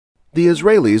The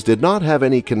Israelis did not have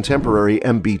any contemporary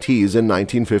MBTs in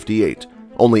 1958,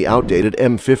 only outdated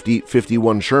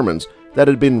M50-51 Shermans that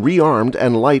had been rearmed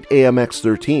and light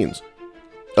AMX-13s.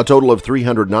 A total of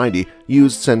 390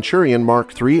 used Centurion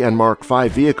Mark III and Mark V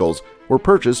vehicles were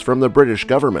purchased from the British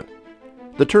government.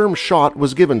 The term Sho't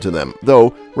was given to them,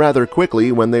 though rather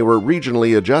quickly when they were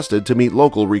regionally adjusted to meet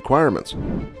local requirements.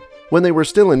 When they were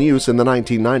still in use in the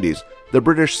 1990s, the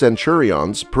British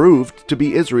Centurions proved to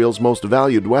be Israel's most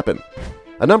valued weapon.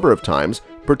 A number of times,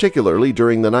 particularly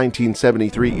during the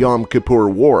 1973 Yom-Kippur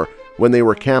War, when they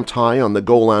were camped high on the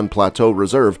Golan Plateau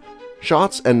Reserve,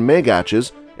 Sho'ts and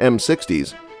Magachs,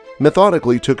 M60s,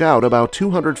 methodically took out about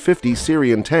 250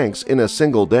 Syrian tanks in a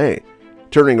single day,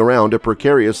 turning around a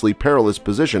precariously perilous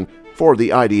position for the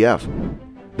IDF.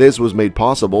 This was made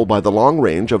possible by the long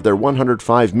range of their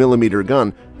 105mm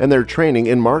gun and their training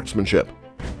in marksmanship.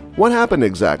 What happened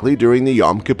exactly during the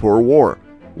Yom-Kippur War?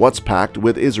 What's packed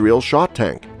with Israel's Sho't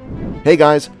tank? Hey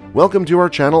guys, welcome to our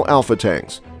channel Alpha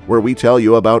Tanks, where we tell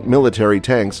you about military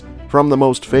tanks, from the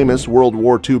most famous World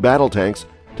War II battle tanks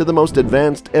to the most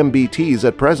advanced MBTs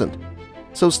at present.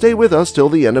 So stay with us till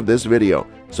the end of this video,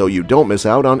 so you don't miss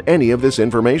out on any of this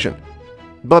information.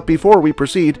 But before we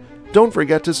proceed, don't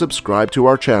forget to subscribe to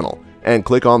our channel and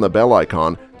click on the bell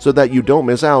icon so that you don't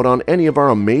miss out on any of our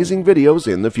amazing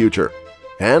videos in the future.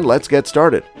 And let's get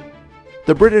started.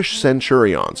 The British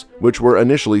Centurions, which were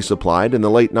initially supplied in the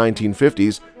late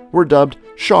 1950s, were dubbed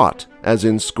Sho't, as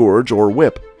in scourge or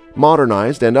whip,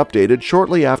 modernized and updated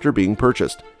shortly after being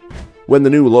purchased. When the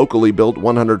new locally built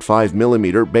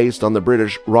 105mm based on the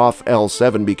British RAF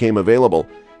L7 became available,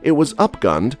 it was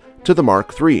upgunned to the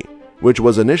Mark III, which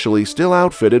was initially still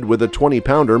outfitted with a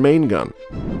 20-pounder main gun.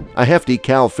 A hefty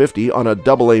Cal 50 on a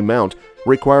AA mount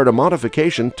required a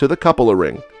modification to the cupola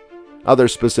ring. Other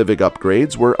specific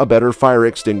upgrades were a better fire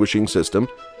extinguishing system,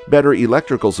 better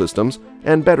electrical systems,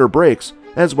 and better brakes,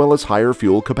 as well as higher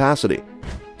fuel capacity.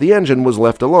 The engine was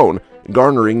left alone,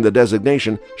 garnering the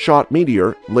designation Sho't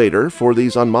Meteor later for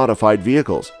these unmodified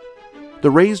vehicles. The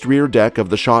raised rear deck of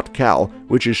the Sho't Cal,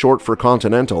 which is short for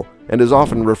Continental and is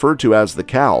often referred to as the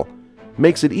Cal,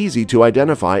 makes it easy to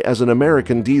identify as an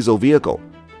American diesel vehicle.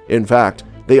 In fact,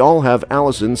 they all have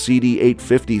Allison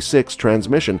CD856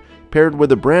 transmission paired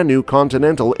with a brand new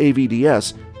Continental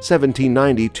AVDS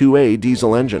 1790-2A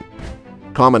diesel engine.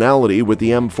 Commonality with the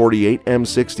M48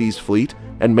 M60's fleet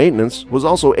and maintenance was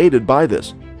also aided by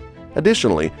this.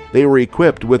 Additionally, they were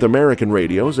equipped with American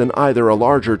radios and either a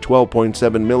larger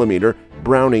 12.7mm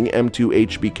Browning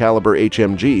M2HB caliber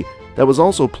HMG that was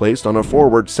also placed on a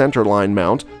forward centerline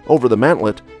mount over the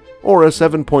mantlet, or a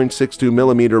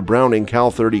 7.62mm Browning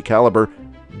Cal 30 caliber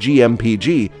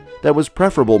GMPG that was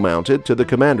preferable mounted to the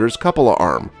commander's cupola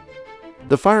arm.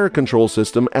 The fire control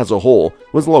system as a whole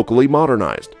was locally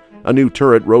modernized. A new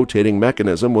turret rotating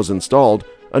mechanism was installed,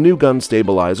 a new gun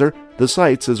stabilizer, the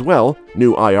sights as well,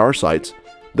 new IR sights.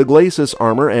 The glacis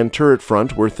armor and turret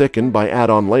front were thickened by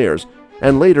add-on layers,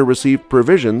 and later received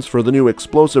provisions for the new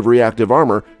explosive reactive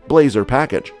armor Blazer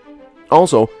package,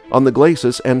 also on the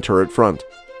glacis and turret front.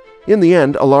 In the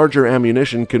end, a larger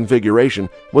ammunition configuration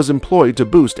was employed to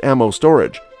boost ammo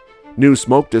storage. New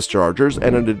smoke dischargers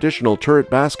and an additional turret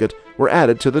basket were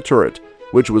added to the turret,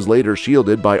 which was later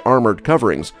shielded by armored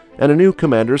coverings, and a new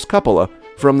commander's cupola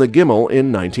from the Gimel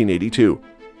in 1982.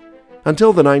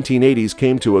 Until the 1980s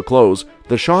came to a close,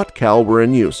 the Sho't Cal were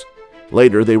in use.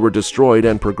 Later they were destroyed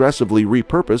and progressively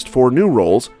repurposed for new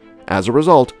roles. As a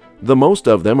result, the most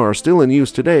of them are still in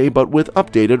use today but with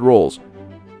updated roles.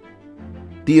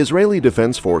 The Israeli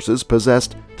Defense Forces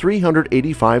possessed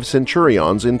 385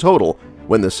 Centurions in total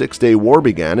when the Six-Day War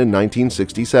began in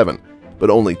 1967, but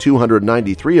only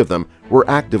 293 of them were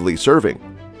actively serving.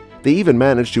 They even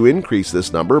managed to increase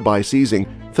this number by seizing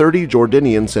 30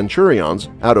 Jordanian Centurions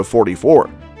out of 44.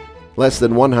 Less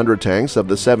than 100 tanks of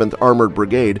the 7th Armored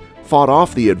Brigade fought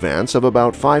off the advance of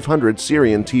about 500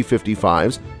 Syrian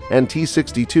T-55s and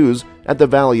T-62s at the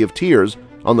Valley of Tears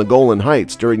on the Golan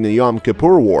Heights during the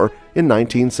Yom-Kippur War in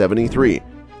 1973,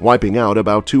 wiping out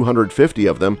about 250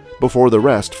 of them before the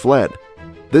rest fled.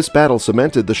 This battle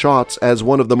cemented the Sho'ts as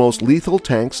one of the most lethal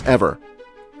tanks ever.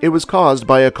 It was caused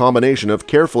by a combination of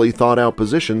carefully thought-out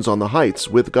positions on the heights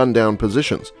with gun-down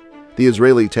positions, the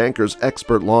Israeli tankers'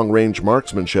 expert long-range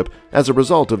marksmanship as a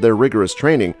result of their rigorous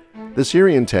training, the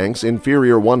Syrian tanks'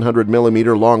 inferior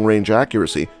 100mm long-range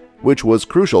accuracy, which was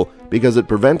crucial because it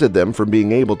prevented them from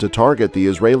being able to target the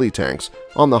Israeli tanks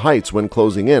on the heights when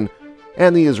closing in,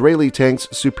 and the Israeli tanks'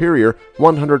 superior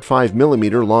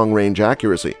 105mm long-range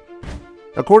accuracy.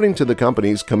 According to the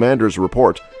company's commander's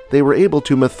report, they were able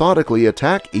to methodically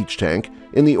attack each tank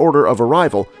in the order of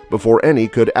arrival before any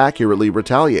could accurately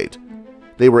retaliate.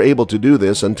 They were able to do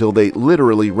this until they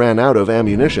literally ran out of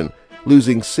ammunition,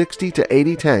 losing 60 to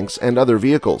 80 tanks and other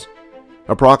vehicles.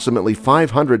 Approximately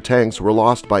 500 tanks were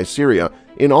lost by Syria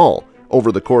in all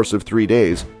over the course of 3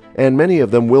 days, and many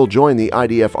of them will join the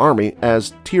IDF army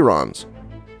as Tirans.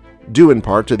 Due in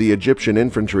part to the Egyptian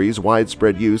infantry's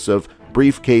widespread use of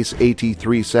briefcase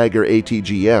AT-3 Sagar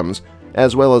ATGMs,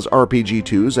 as well as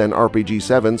RPG-2s and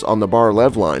RPG-7s on the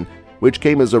Bar-Lev line, which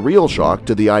came as a real shock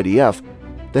to the IDF,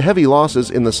 the heavy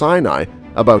losses in the Sinai,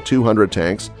 about 200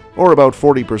 tanks, or about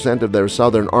 40% of their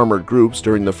southern armored groups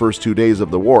during the first 2 days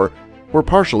of the war, were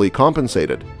partially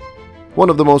compensated. One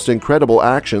of the most incredible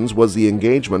actions was the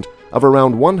engagement of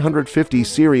around 150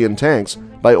 Syrian tanks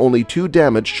by only 2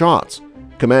 damaged Sho'ts,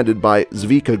 commanded by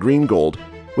Zvika Greengold,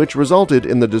 which resulted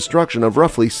in the destruction of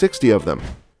roughly 60 of them.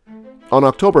 On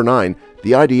October 9,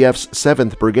 the IDF's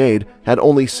 7th Brigade had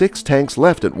only 6 tanks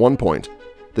left at one point.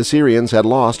 The Syrians had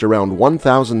lost around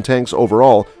 1,000 tanks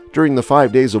overall during the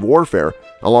 5 days of warfare,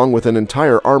 along with an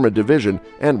entire armored division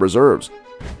and reserves.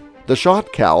 The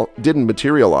Sho't Cal didn't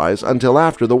materialize until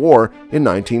after the war in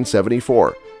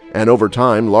 1974, and over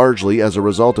time, largely as a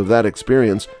result of that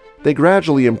experience, they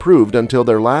gradually improved until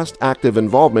their last active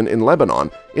involvement in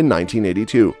Lebanon in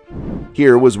 1982.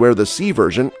 Here was where the C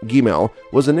version, Gimel,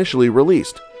 was initially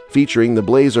released, featuring the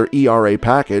Blazer ERA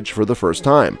package for the first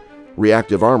time,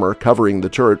 reactive armor covering the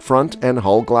turret front and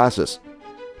hull glasses.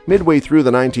 Midway through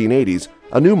the 1980s,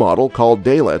 a new model called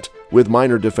Dalet, with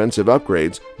minor defensive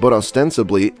upgrades but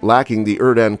ostensibly lacking the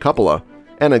Erdan cupola,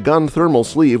 and a gun thermal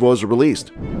sleeve was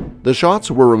released. The Shots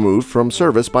were removed from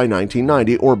service by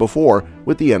 1990 or before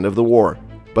with the end of the war,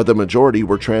 but the majority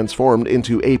were transformed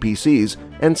into APCs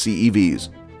and CEVs.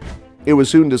 It was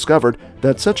soon discovered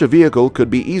that such a vehicle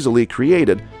could be easily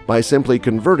created by simply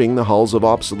converting the hulls of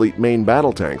obsolete main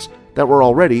battle tanks that were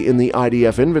already in the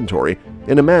IDF inventory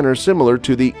in a manner similar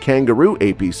to the Kangaroo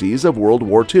APCs of World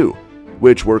War II,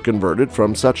 which were converted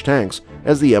from such tanks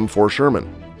as the M4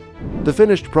 Sherman. The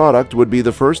finished product would be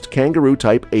the first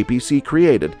Kangaroo-type APC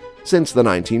created since the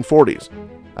 1940s.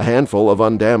 A handful of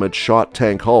undamaged Sho't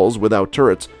tank hulls without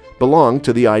turrets belonged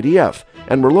to the IDF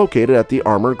and were located at the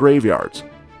armor graveyards.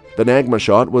 The Nagma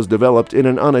Sho't was developed in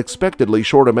an unexpectedly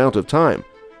short amount of time.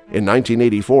 In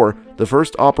 1984, the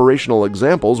first operational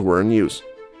examples were in use.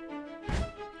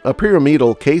 A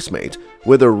pyramidal casemate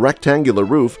with a rectangular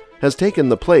roof has taken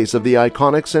the place of the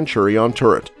iconic Centurion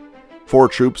turret. 4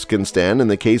 troops can stand in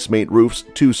the casemate roof's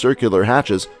 2 circular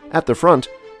hatches at the front,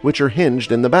 which are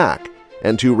hinged in the back,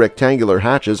 and 2 rectangular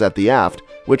hatches at the aft,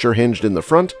 which are hinged in the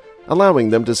front, allowing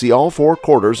them to see all 4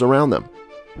 quarters around them.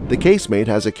 The casemate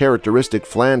has a characteristic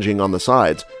flanging on the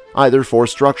sides, either for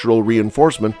structural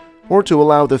reinforcement or to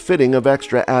allow the fitting of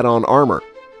extra add-on armor.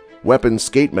 Weapon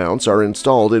skate mounts are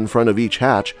installed in front of each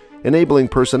hatch, enabling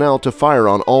personnel to fire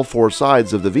on all 4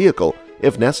 sides of the vehicle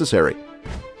if necessary.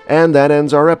 And that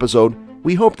ends our episode.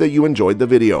 We hope that you enjoyed the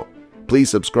video. Please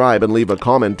subscribe and leave a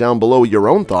comment down below your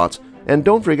own thoughts, and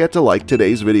don't forget to like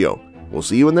today's video. We'll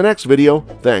see you in the next video.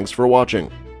 Thanks for watching.